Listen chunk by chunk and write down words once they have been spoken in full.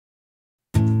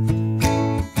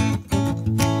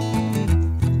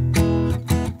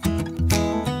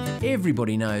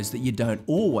Everybody knows that you don't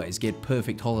always get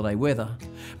perfect holiday weather,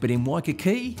 but in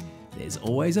Waikiki, there's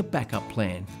always a backup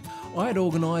plan. I had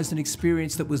organised an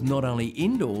experience that was not only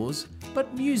indoors,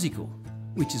 but musical,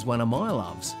 which is one of my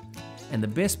loves. And the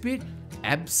best bit,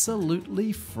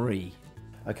 absolutely free.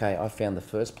 Okay, I found the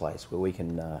first place where we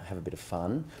can have a bit of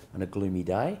fun on a gloomy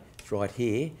day. It's right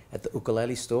here at the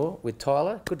Ukulele store with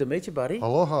Tyler. Good to meet you, buddy.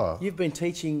 Aloha. You've been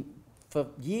teaching for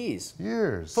years.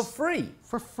 Years. For free.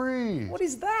 For free. What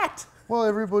is that? Well,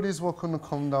 everybody's welcome to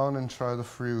come down and try the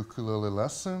free ukulele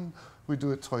lesson. We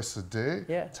do it twice a day,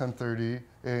 10:30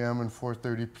 a.m. and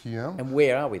 4:30 p.m. And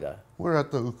where are we though? We're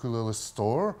at the Ukulele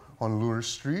store on Lure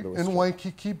Street in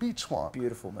Waikiki Beach Swamp.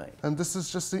 Beautiful, mate. And this is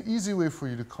just an easy way for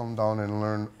you to come down and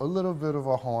learn a little bit of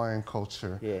a Hawaiian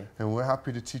culture. Yeah. And we're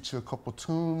happy to teach you a couple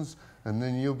tunes, and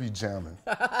then you'll be jamming.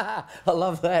 I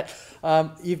love that.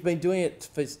 You've been doing it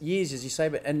for years, as you say,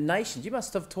 but and nations. You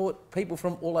must have taught people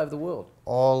from all over the world.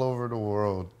 All over the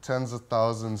world, tens of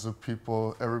thousands of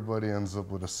people. Everybody ends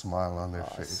up with a smile on their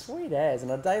face. Sweet as.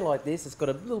 And a day like this, it's got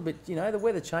a little bit, you know, the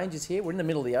weather changes here. We're in the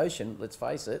middle of the ocean, let's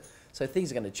face it. So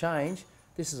things are going to change.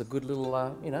 This is a good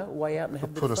little, you know, way out and have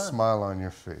a bit of fun. Put a smile on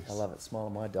your face. I love it. Smile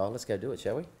on my dial. Let's go do it,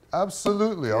 shall we?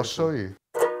 Absolutely. Beautiful. I'll show you.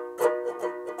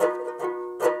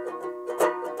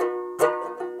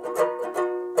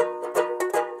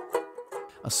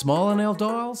 A smile on our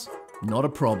dials? Not a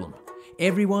problem.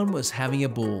 Everyone was having a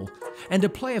ball. And to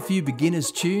play a few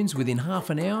beginners' tunes within half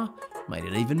an hour made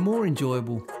it even more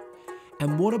enjoyable.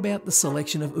 And what about the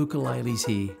selection of ukuleles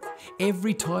here?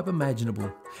 Every type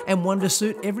imaginable, and one to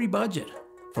suit every budget.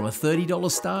 From a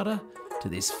 $30 starter to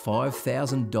this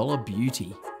 $5,000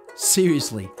 beauty.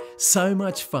 Seriously, so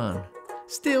much fun.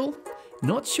 Still,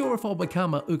 not sure if I'll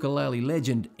become a ukulele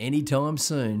legend anytime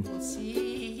soon.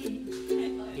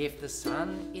 If the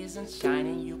sun isn't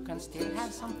shining, you can still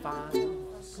have some fun.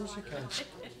 Of course you can.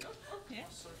 Yeah,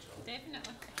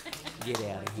 definitely. Get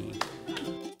out of here.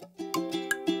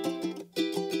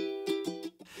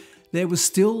 There was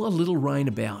still a little rain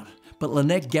about, but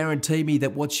Lynette guaranteed me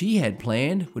that what she had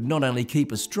planned would not only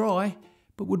keep us dry,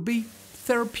 but would be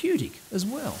therapeutic as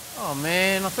well. Oh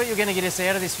man, I thought you were going to get us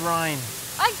out of this rain.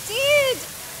 I did!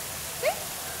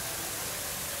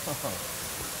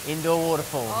 Indoor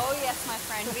waterfall. Oh yes, my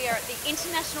friend. We are at the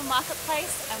International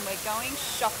Marketplace and we're going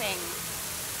shopping.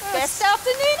 Best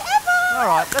afternoon ever! All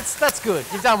right, that's good.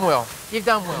 You've done well. You've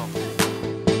done well.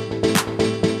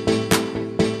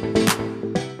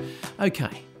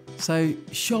 Okay, so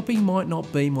shopping might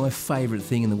not be my favourite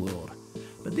thing in the world,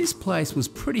 but this place was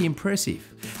pretty impressive.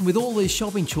 And with all these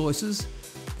shopping choices,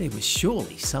 there was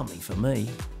surely something for me.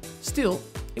 Still,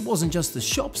 it wasn't just the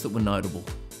shops that were notable.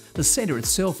 The centre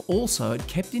itself also had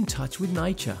kept in touch with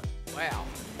nature. Wow.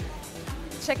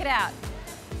 Check it out.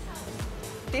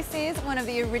 This is one of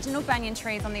the original banyan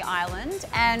trees on the island,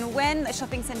 and when the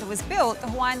shopping centre was built, the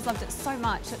Hawaiians loved it so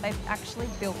much that they've actually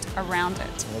built around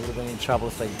it. They would have been in trouble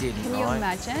if they didn't, Can you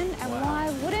imagine? And why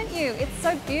wouldn't you? It's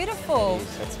so beautiful. It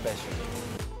is, that's special.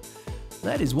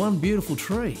 That is one beautiful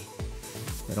tree.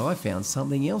 But I found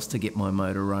something else to get my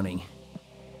motor running.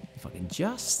 If I can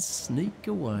just sneak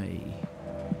away.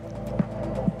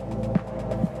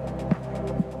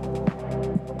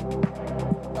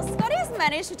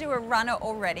 Managed to do a runner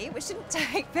already, which didn't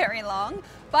take very long,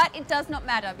 but it does not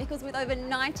matter because with over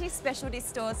 90 specialty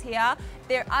stores here,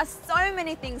 there are so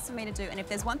many things for me to do, and if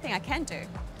there's one thing I can do,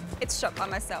 it's shop by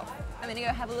myself. I'm gonna go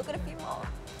have a look at a few more.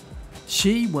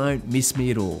 She won't miss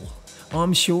me at all.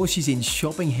 I'm sure she's in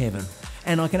shopping heaven,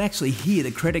 and I can actually hear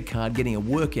the credit card getting a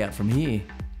workout from here.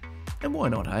 And why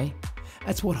not, eh?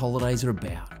 That's what holidays are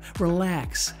about.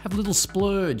 Relax, have a little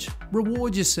splurge,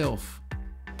 reward yourself.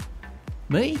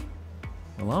 Me?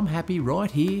 Well, I'm happy right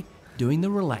here doing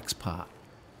the relax part.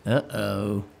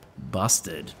 Uh-oh,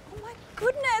 busted. Oh my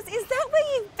goodness, is that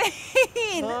where you've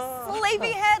been?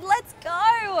 Sleepyhead, let's go.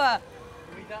 Are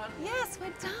we done? Yes,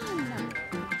 we're done.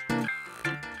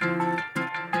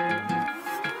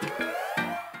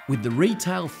 With the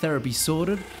retail therapy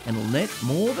sorted and Lynette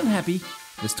more than happy,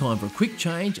 it's time for a quick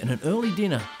change and an early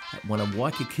dinner at one of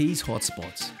Waikiki's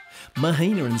hotspots.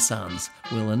 Mahina and Suns,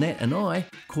 where Lynette and I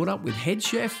caught up with head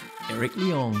chef Eric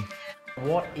Leong.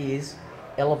 What is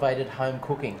elevated home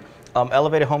cooking?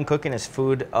 Elevated home cooking is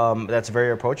food that's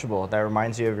very approachable, that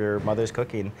reminds you of your mother's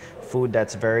cooking. Food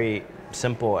that's very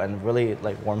simple and really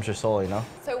like warms your soul, you know?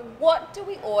 So what do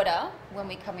we order when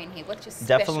we come in here? What's your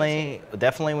specialty?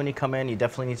 Definitely when you come in, you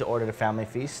definitely need to order the family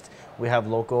feast. We have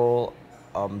local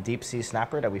deep sea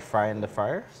snapper that we fry in the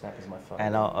fryer. Snapper's my favourite.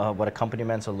 And what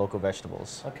accompaniments are local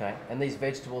vegetables. Okay, and these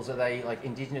vegetables, are they like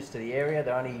indigenous to the area?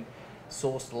 They're only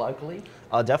sourced locally?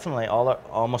 Definitely.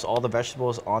 Almost all the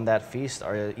vegetables on that feast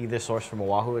are either sourced from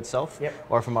Oahu itself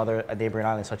or from other neighboring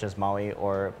islands such as Maui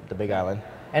or the Big Island.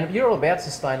 And you're all about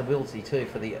sustainability too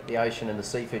for the ocean and the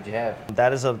seafood you have.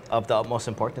 That is of the utmost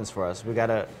importance for us.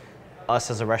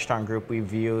 Us as a restaurant group, we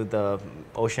view the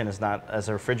ocean as not as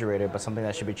a refrigerator, but something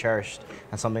that should be cherished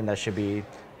and something that should be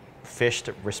fished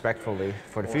respectfully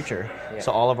for the future.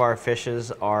 So all of our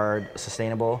fishes are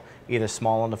sustainable, either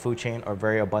small on the food chain or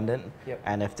very abundant.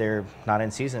 And if they're not in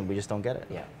season, we just don't get it.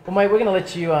 Well, mate, we're going to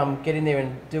let you get in there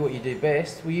and do what you do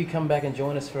best. Will you come back and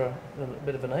join us for a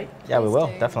bit of an eat? Yeah, we will.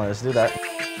 Definitely. Let's do that.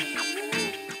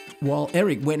 While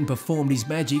Eric went and performed his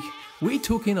magic, we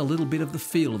took in a little bit of the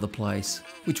feel of the place,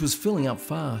 which was filling up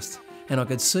fast, and I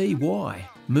could see why.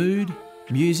 Mood,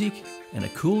 music, and a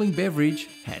cooling beverage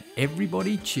had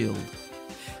everybody chilled.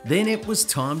 Then it was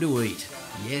time to eat.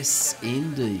 Yes,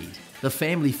 indeed. The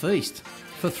family feast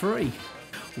for 3.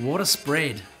 What a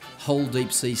spread. Whole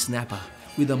deep sea snapper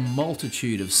with a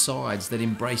multitude of sides that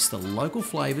embrace the local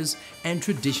flavours and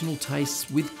traditional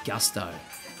tastes with gusto.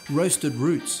 Roasted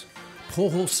roots,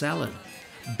 poho salad,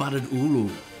 buttered ulu,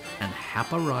 and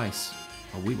hapa rice.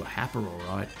 Oh, we were hapa all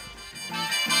right.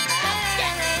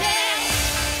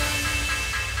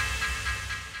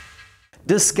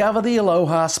 Discover the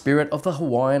aloha spirit of the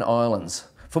Hawaiian Islands.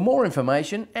 For more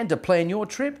information and to plan your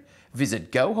trip,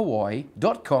 visit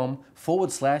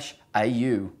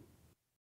gohawaii.com/AU.